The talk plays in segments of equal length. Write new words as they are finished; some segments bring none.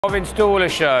Of Installer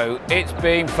Show, it's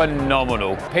been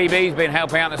phenomenal. PB's been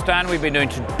helping out the stand. We've been doing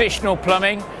traditional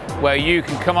plumbing where you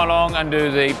can come along and do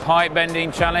the pipe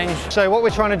bending challenge. So what we're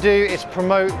trying to do is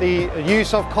promote the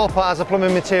use of copper as a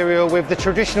plumbing material with the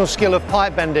traditional skill of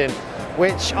pipe bending,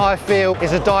 which I feel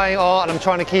is a dying art and I'm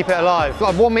trying to keep it alive. We've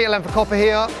got a 1 metre length of copper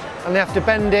here and they have to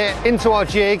bend it into our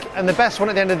jig, and the best one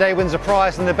at the end of the day wins a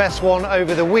prize, and the best one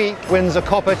over the week wins a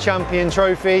copper champion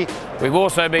trophy. We've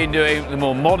also been doing the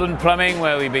more modern plumbing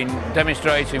where we've been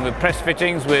demonstrating with press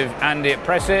fittings with Andy at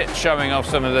Press It, showing off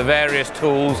some of the various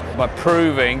tools by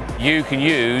proving you can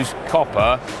use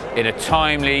copper in a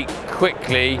timely,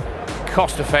 quickly,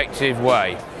 cost-effective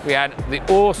way. We had the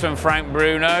awesome Frank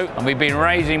Bruno, and we've been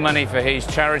raising money for his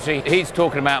charity. He's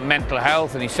talking about mental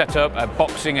health, and he set up a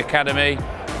boxing academy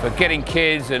for getting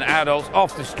kids and adults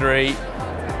off the street,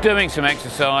 doing some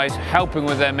exercise, helping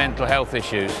with their mental health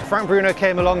issues. Frank Bruno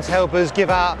came along to help us give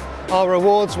out our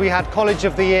awards. We had College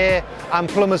of the Year and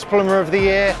Plumber of the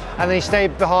Year, and then he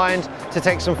stayed behind to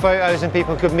take some photos and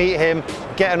people could meet him,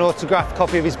 get an autographed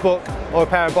copy of his book or a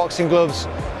pair of boxing gloves.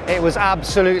 It was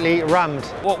absolutely rammed.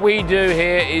 What we do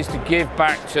here is to give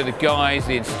back to the guys,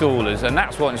 the installers, and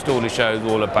that's what Installer Show is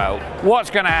all about. What's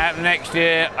going to happen next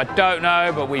year, I don't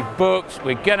know, but we've booked,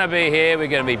 we're going to be here, we're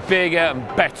going to be bigger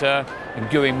and better and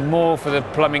doing more for the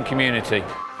plumbing community.